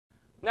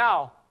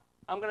Now,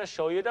 I'm going to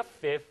show you the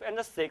 5th and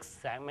the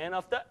 6th segment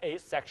of the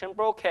 8-section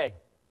brocade.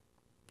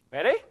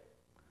 Ready?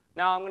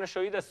 Now, I'm going to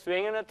show you the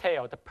swing and the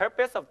tail. The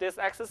purpose of this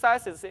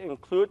exercise is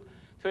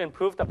to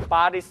improve the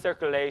body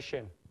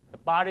circulation, the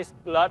body's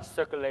blood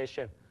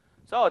circulation.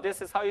 So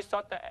this is how you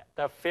start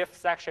the 5th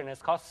section.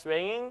 It's called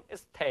swinging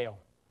its tail.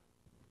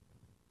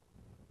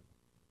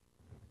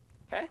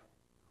 Okay?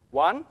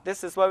 1,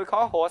 this is what we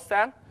call horse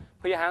stand.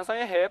 Put your hands on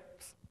your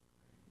hips.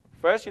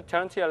 First, you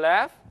turn to your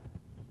left.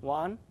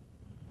 1,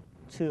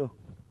 2.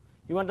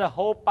 You want the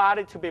whole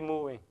body to be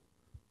moving.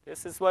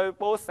 This is where we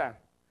both stand.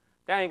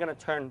 Then you're going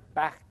to turn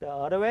back the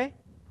other way.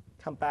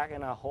 Come back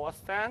in a horse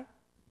stand.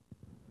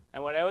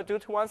 And whatever do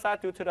to one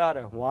side, do to the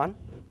other. 1,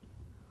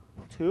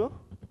 2.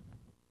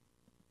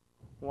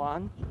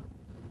 1,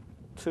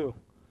 2.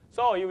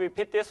 So you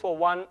repeat this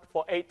for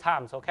 8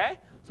 times, okay?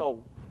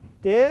 So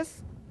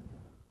this,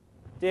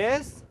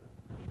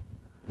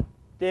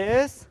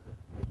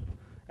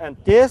 and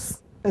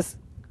this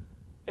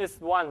is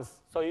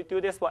once. So you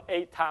do this for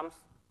 8 times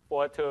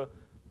for it to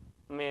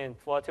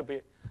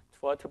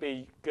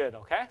be good,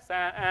 okay? So,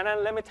 and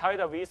then let me tell you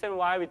the reason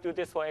why we do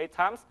this for 8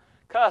 times.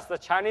 Because the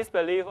Chinese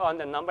believe on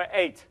the number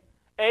 8.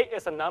 8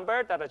 is a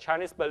number that the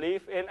Chinese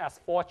believe in as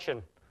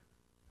fortune.